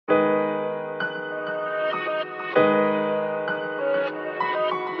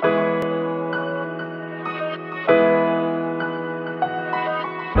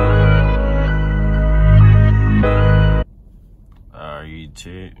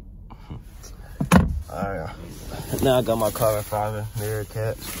Alright. Now I got my carbon fiber mirror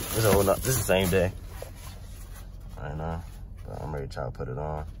caps. This is the same day. I know. But I'm ready to try to put it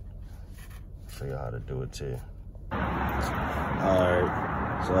on. Show you how to do it too. Alright.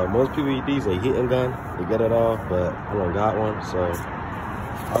 So most people use these a heating gun to get it off, but I don't got one, so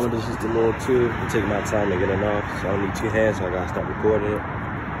I'm gonna just use the little tube and take my time to get it off. So I need 2 hands, so I gotta start recording it.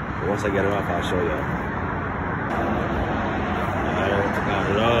 But once I get it off, I'll show y'all. Alright, I got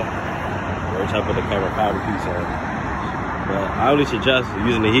it off. I'm gonna try to put the carbon fiber piece on. But I only suggest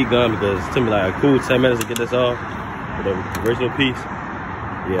using the heat gun because it took me like a cool 10 minutes to get this off with the original piece.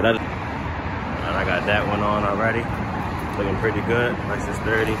 Yeah, that. Alright, I got that one on already. Looking pretty good, nice and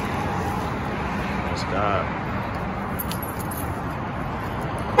sturdy. Let's go.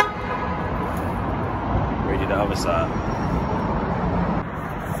 Ready the other side.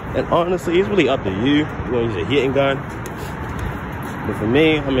 And honestly, it's really up to you. You want to use a heating gun. But for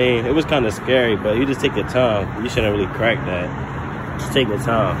me, I mean, it was kind of scary, but you just take your time. You shouldn't really crack that. Just take your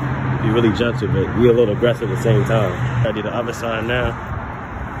time. Be really gentle, but be a little aggressive at the same time. Ready the other side now.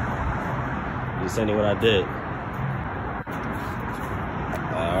 Just sending what I did.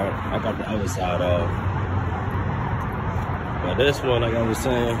 I got the other side off. But this one, like I was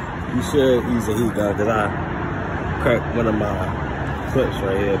saying, you should use a heat gun because I cracked one of my clips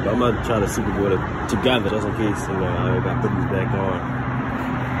right here. But I'm gonna try to super glue it together just in case, you know, I got to put these back on.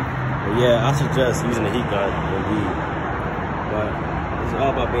 But yeah, I suggest using a heat gun indeed. But it's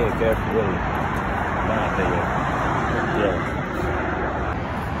all about being careful, really. In my opinion. Yeah.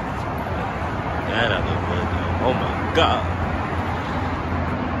 That other one, oh my God.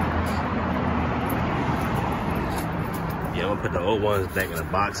 Yeah, I'm gonna put the old ones back in the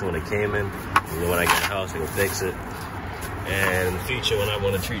box when it came in. And then when I get the house, I can fix it. And in the future, when I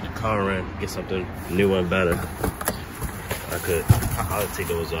want to treat the car in, get something new and better, I'll take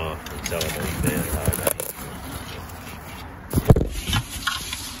those off and sell them on eBay.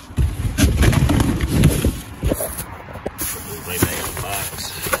 Put these right back in the box.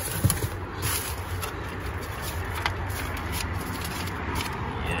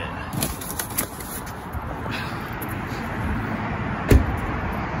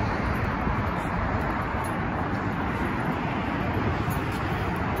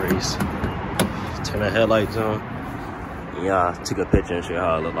 Turn the headlights on. Yeah, I took a picture and show you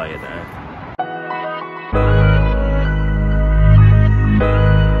how it looked like at that.